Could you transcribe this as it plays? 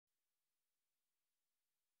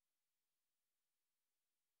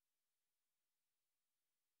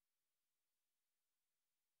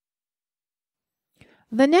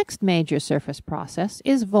The next major surface process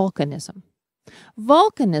is volcanism.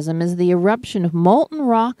 Volcanism is the eruption of molten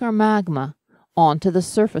rock or magma onto the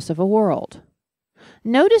surface of a world.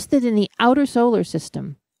 Notice that in the outer solar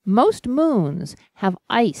system, most moons have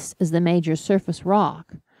ice as the major surface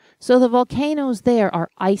rock, so the volcanoes there are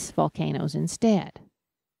ice volcanoes instead.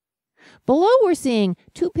 Below we're seeing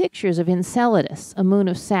two pictures of Enceladus, a moon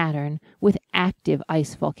of Saturn, with active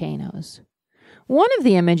ice volcanoes. One of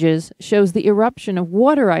the images shows the eruption of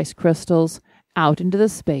water ice crystals out into the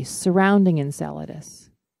space surrounding Enceladus.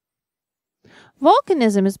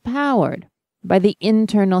 Volcanism is powered by the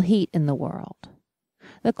internal heat in the world.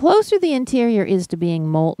 The closer the interior is to being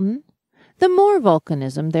molten, the more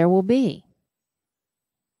volcanism there will be.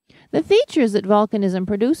 The features that volcanism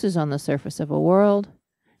produces on the surface of a world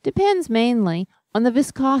depends mainly on the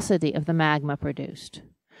viscosity of the magma produced.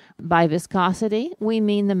 By viscosity, we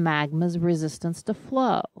mean the magma's resistance to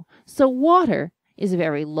flow. So water is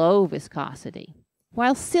very low viscosity,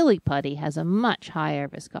 while silly putty has a much higher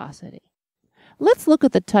viscosity. Let's look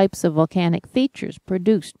at the types of volcanic features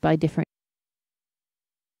produced by different.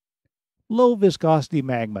 Low viscosity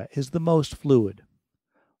magma is the most fluid.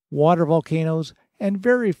 Water volcanoes and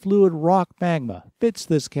very fluid rock magma fits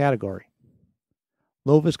this category.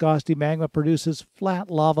 Low viscosity magma produces flat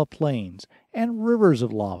lava plains and rivers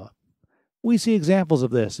of lava. We see examples of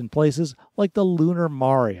this in places like the lunar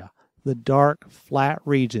Maria, the dark, flat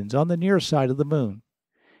regions on the near side of the Moon,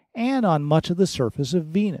 and on much of the surface of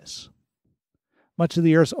Venus. Much of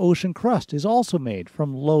the Earth's ocean crust is also made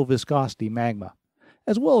from low viscosity magma,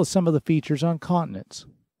 as well as some of the features on continents.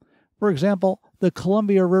 For example, the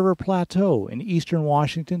Columbia River Plateau in eastern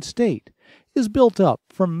Washington state is built up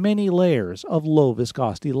from many layers of low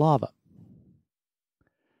viscosity lava.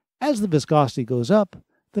 As the viscosity goes up,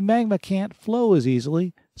 the magma can't flow as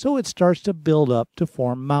easily, so it starts to build up to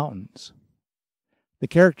form mountains. The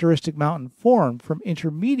characteristic mountain formed from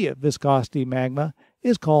intermediate viscosity magma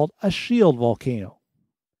is called a shield volcano.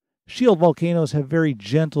 Shield volcanoes have very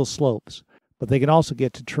gentle slopes, but they can also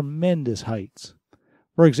get to tremendous heights.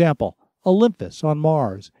 For example, Olympus on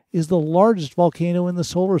Mars is the largest volcano in the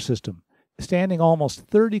solar system, standing almost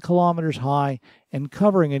 30 kilometers high and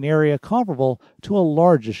covering an area comparable to a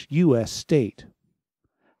largish U.S. state.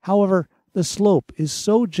 However, the slope is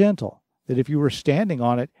so gentle that if you were standing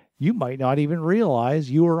on it, you might not even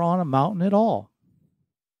realize you were on a mountain at all.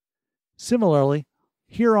 Similarly,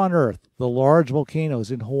 here on Earth, the large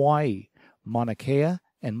volcanoes in Hawaii, Mauna Kea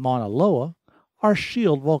and Mauna Loa, are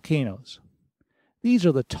shield volcanoes. These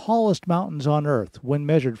are the tallest mountains on Earth when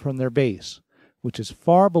measured from their base, which is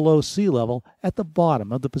far below sea level at the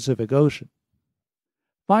bottom of the Pacific Ocean.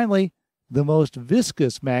 Finally, the most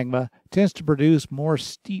viscous magma tends to produce more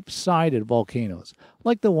steep-sided volcanoes,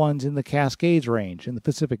 like the ones in the Cascades Range in the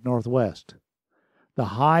Pacific Northwest. The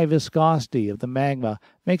high viscosity of the magma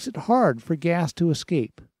makes it hard for gas to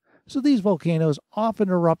escape, so these volcanoes often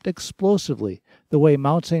erupt explosively, the way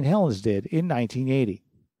Mount St. Helens did in 1980.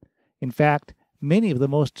 In fact, many of the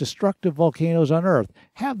most destructive volcanoes on Earth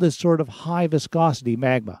have this sort of high viscosity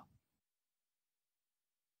magma.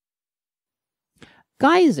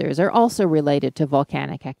 Geysers are also related to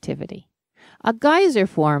volcanic activity. A geyser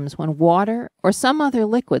forms when water or some other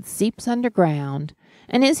liquid seeps underground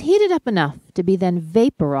and is heated up enough to be then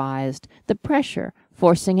vaporized, the pressure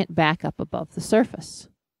forcing it back up above the surface.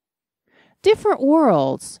 Different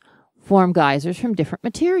worlds form geysers from different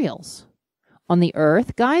materials. On the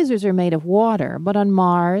Earth, geysers are made of water, but on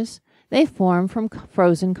Mars, they form from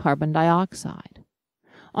frozen carbon dioxide.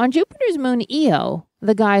 On Jupiter's moon Io,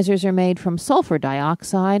 the geysers are made from sulfur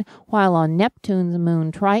dioxide, while on Neptune's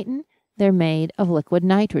moon Triton, they're made of liquid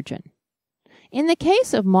nitrogen. In the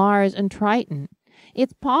case of Mars and Triton,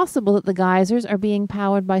 it's possible that the geysers are being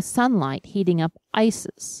powered by sunlight heating up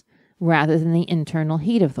ices, rather than the internal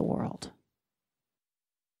heat of the world.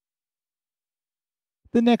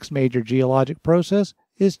 The next major geologic process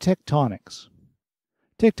is tectonics.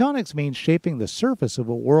 Tectonics means shaping the surface of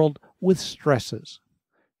a world with stresses.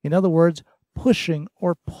 In other words, pushing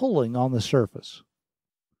or pulling on the surface.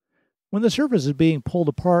 When the surface is being pulled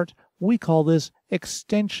apart, we call this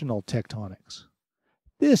extensional tectonics.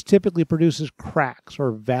 This typically produces cracks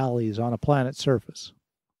or valleys on a planet's surface.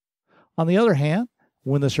 On the other hand,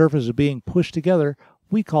 when the surface is being pushed together,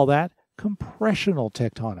 we call that compressional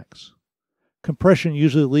tectonics. Compression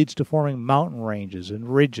usually leads to forming mountain ranges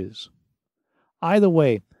and ridges. Either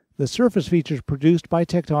way, the surface features produced by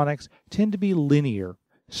tectonics tend to be linear,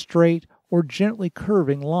 straight, or gently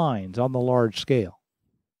curving lines on the large scale.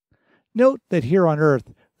 Note that here on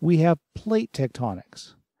Earth we have plate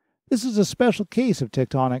tectonics. This is a special case of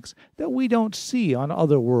tectonics that we don't see on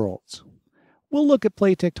other worlds. We'll look at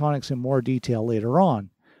plate tectonics in more detail later on,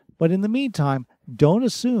 but in the meantime, don't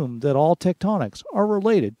assume that all tectonics are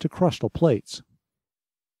related to crustal plates.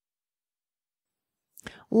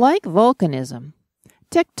 Like volcanism,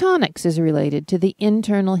 tectonics is related to the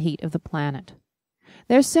internal heat of the planet.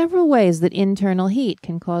 There are several ways that internal heat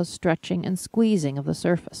can cause stretching and squeezing of the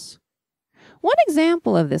surface. One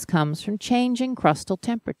example of this comes from changing crustal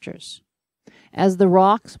temperatures. As the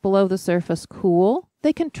rocks below the surface cool,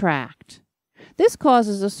 they contract. This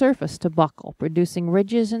causes the surface to buckle, producing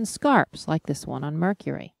ridges and scarps like this one on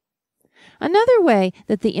Mercury. Another way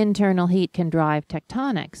that the internal heat can drive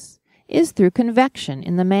tectonics is through convection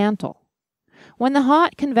in the mantle. When the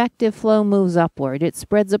hot convective flow moves upward, it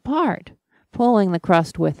spreads apart, pulling the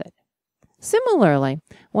crust with it. Similarly,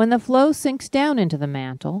 when the flow sinks down into the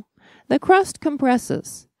mantle, the crust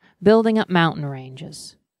compresses, building up mountain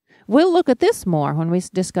ranges. We'll look at this more when we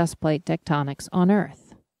discuss plate tectonics on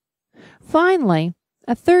Earth. Finally,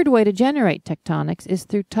 a third way to generate tectonics is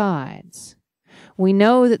through tides. We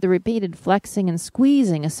know that the repeated flexing and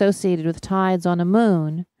squeezing associated with tides on a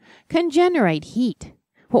moon can generate heat.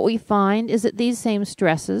 What we find is that these same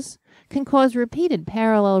stresses can cause repeated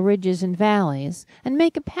parallel ridges and valleys and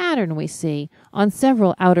make a pattern we see on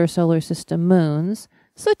several outer solar system moons,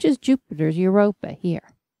 such as Jupiter's Europa here.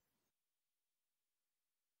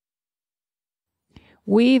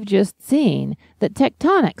 We've just seen that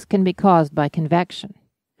tectonics can be caused by convection.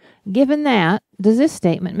 Given that, does this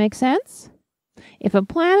statement make sense? If a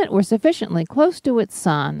planet were sufficiently close to its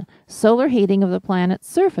sun, solar heating of the planet's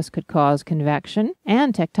surface could cause convection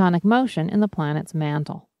and tectonic motion in the planet's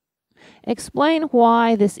mantle. Explain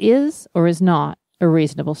why this is or is not a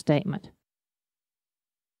reasonable statement.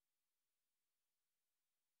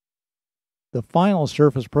 The final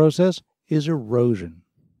surface process is erosion.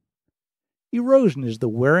 Erosion is the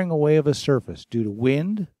wearing away of a surface due to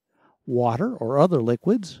wind, water or other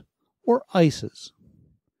liquids, or ices.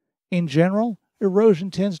 In general,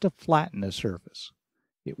 erosion tends to flatten a surface.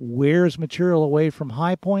 It wears material away from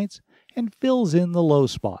high points and fills in the low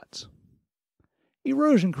spots.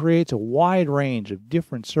 Erosion creates a wide range of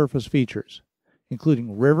different surface features,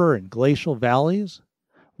 including river and glacial valleys,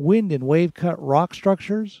 wind and wave-cut rock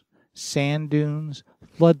structures, sand dunes,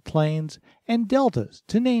 floodplains, and deltas,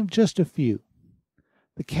 to name just a few.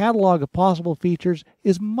 The catalog of possible features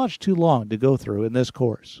is much too long to go through in this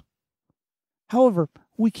course. However,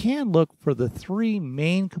 we can look for the three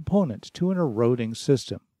main components to an eroding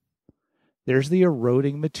system. There's the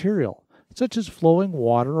eroding material, such as flowing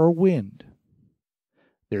water or wind.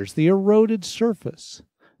 There's the eroded surface.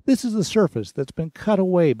 This is the surface that's been cut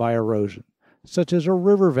away by erosion, such as a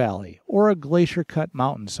river valley or a glacier-cut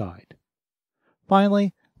mountainside.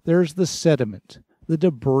 Finally, there's the sediment, the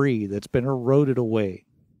debris that's been eroded away.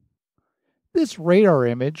 This radar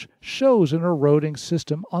image shows an eroding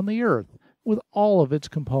system on the Earth with all of its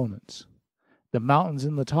components. The mountains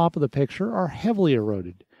in the top of the picture are heavily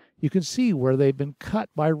eroded. You can see where they've been cut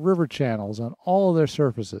by river channels on all of their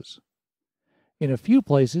surfaces. In a few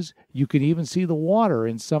places, you can even see the water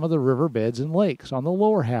in some of the riverbeds and lakes on the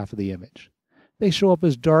lower half of the image. They show up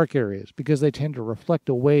as dark areas because they tend to reflect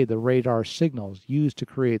away the radar signals used to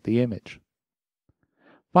create the image.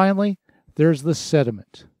 Finally, there's the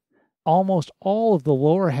sediment. Almost all of the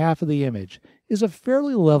lower half of the image is a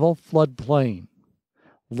fairly level floodplain.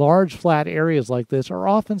 Large flat areas like this are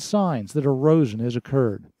often signs that erosion has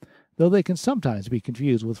occurred, though they can sometimes be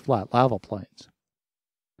confused with flat lava plains.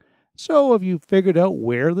 So have you figured out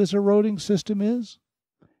where this eroding system is?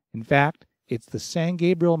 In fact, it's the San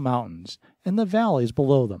Gabriel Mountains and the valleys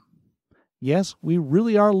below them. Yes, we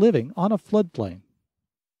really are living on a floodplain.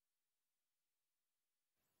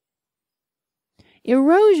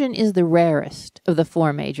 Erosion is the rarest of the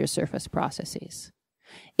four major surface processes.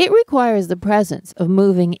 It requires the presence of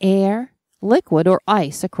moving air, liquid, or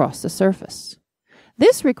ice across the surface.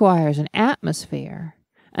 This requires an atmosphere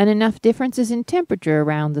and enough differences in temperature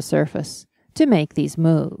around the surface to make these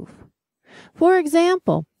move. For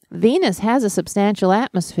example, Venus has a substantial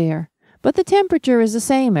atmosphere, but the temperature is the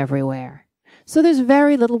same everywhere, so there's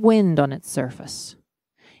very little wind on its surface.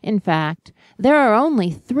 In fact, there are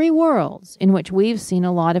only 3 worlds in which we've seen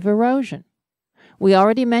a lot of erosion. We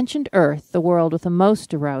already mentioned Earth, the world with the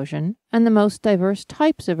most erosion and the most diverse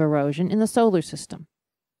types of erosion in the solar system.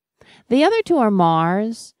 The other 2 are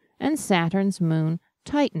Mars and Saturn's moon,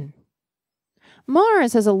 Titan.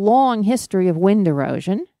 Mars has a long history of wind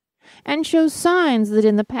erosion and shows signs that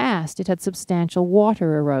in the past it had substantial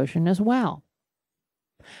water erosion as well.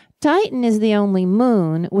 Titan is the only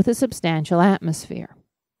moon with a substantial atmosphere.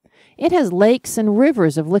 It has lakes and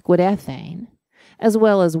rivers of liquid ethane, as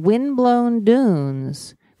well as wind-blown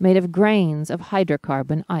dunes made of grains of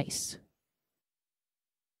hydrocarbon ice.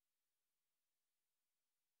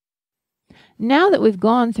 Now that we've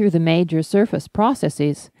gone through the major surface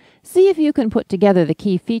processes, see if you can put together the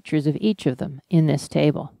key features of each of them in this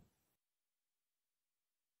table.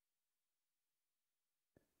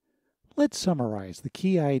 Let's summarize the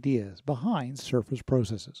key ideas behind surface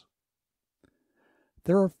processes.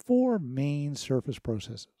 There are four main surface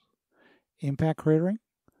processes: impact cratering,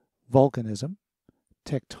 volcanism,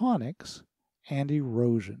 tectonics, and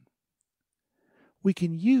erosion. We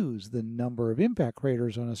can use the number of impact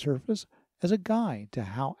craters on a surface as a guide to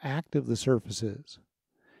how active the surface is.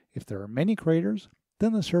 If there are many craters,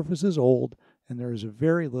 then the surface is old and there is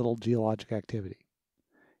very little geologic activity.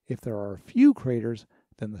 If there are a few craters,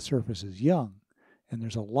 then the surface is young and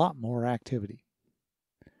there's a lot more activity.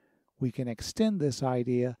 We can extend this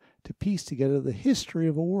idea to piece together the history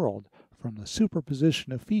of a world from the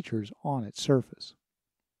superposition of features on its surface.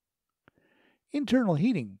 Internal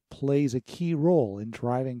heating plays a key role in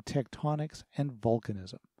driving tectonics and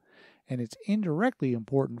volcanism, and it's indirectly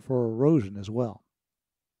important for erosion as well.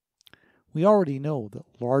 We already know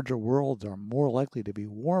that larger worlds are more likely to be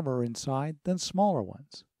warmer inside than smaller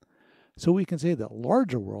ones. So we can say that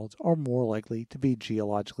larger worlds are more likely to be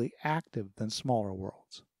geologically active than smaller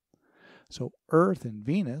worlds. So Earth and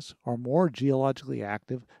Venus are more geologically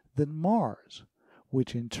active than Mars,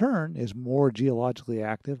 which in turn is more geologically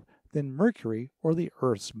active than Mercury or the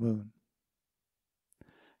Earth's moon.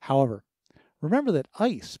 However, remember that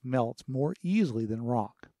ice melts more easily than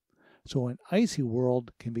rock, so an icy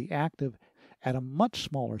world can be active at a much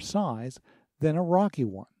smaller size than a rocky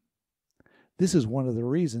one. This is one of the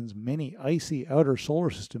reasons many icy outer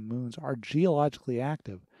solar system moons are geologically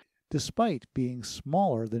active, despite being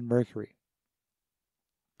smaller than Mercury.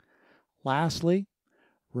 Lastly,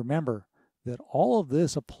 remember that all of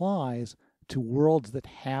this applies to worlds that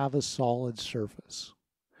have a solid surface.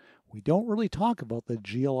 We don't really talk about the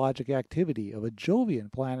geologic activity of a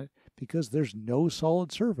Jovian planet because there's no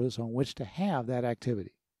solid surface on which to have that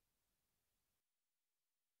activity.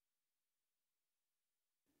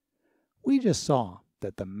 We just saw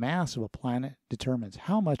that the mass of a planet determines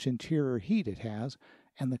how much interior heat it has,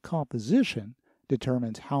 and the composition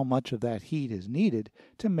determines how much of that heat is needed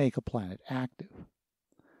to make a planet active.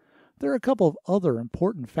 There are a couple of other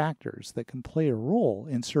important factors that can play a role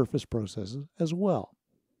in surface processes as well.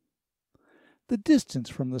 The distance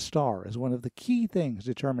from the star is one of the key things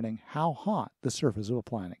determining how hot the surface of a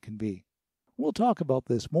planet can be. We'll talk about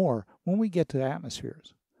this more when we get to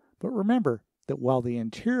atmospheres, but remember that while the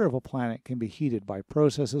interior of a planet can be heated by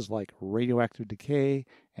processes like radioactive decay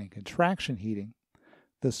and contraction heating,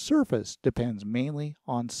 the surface depends mainly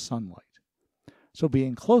on sunlight. So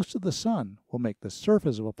being close to the sun will make the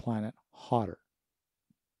surface of a planet hotter.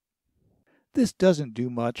 This doesn't do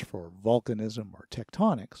much for volcanism or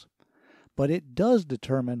tectonics, but it does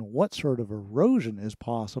determine what sort of erosion is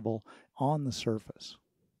possible on the surface.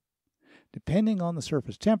 Depending on the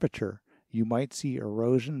surface temperature, you might see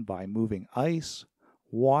erosion by moving ice,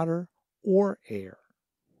 water, or air.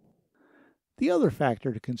 The other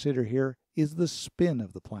factor to consider here is the spin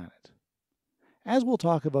of the planet. As we'll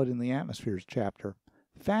talk about in the atmospheres chapter,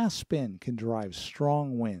 fast spin can drive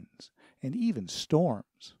strong winds and even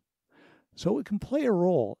storms, so it can play a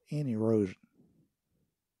role in erosion.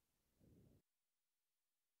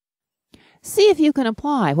 See if you can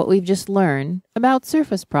apply what we've just learned about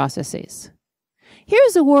surface processes.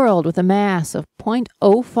 Here's a world with a mass of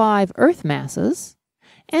 0.05 Earth masses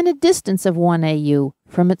and a distance of 1 AU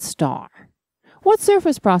from its star. What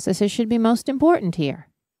surface processes should be most important here?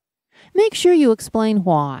 Make sure you explain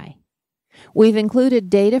why. We've included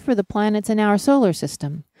data for the planets in our solar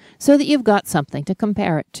system so that you've got something to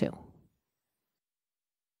compare it to.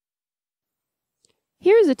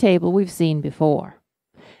 Here's a table we've seen before.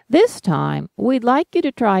 This time, we'd like you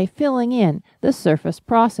to try filling in the surface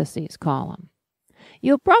processes column.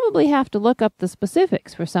 You'll probably have to look up the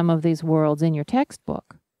specifics for some of these worlds in your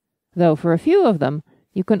textbook, though for a few of them,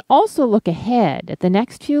 you can also look ahead at the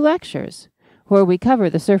next few lectures, where we cover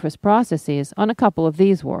the surface processes on a couple of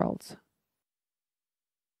these worlds.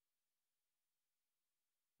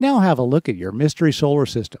 Now have a look at your mystery solar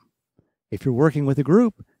system. If you're working with a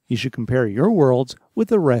group, you should compare your worlds with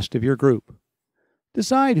the rest of your group.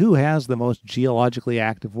 Decide who has the most geologically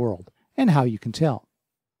active world and how you can tell.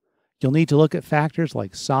 You'll need to look at factors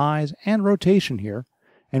like size and rotation here,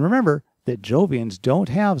 and remember that Jovians don't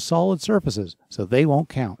have solid surfaces, so they won't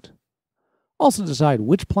count. Also decide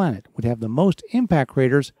which planet would have the most impact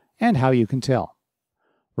craters and how you can tell.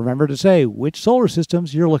 Remember to say which solar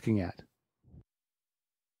systems you're looking at.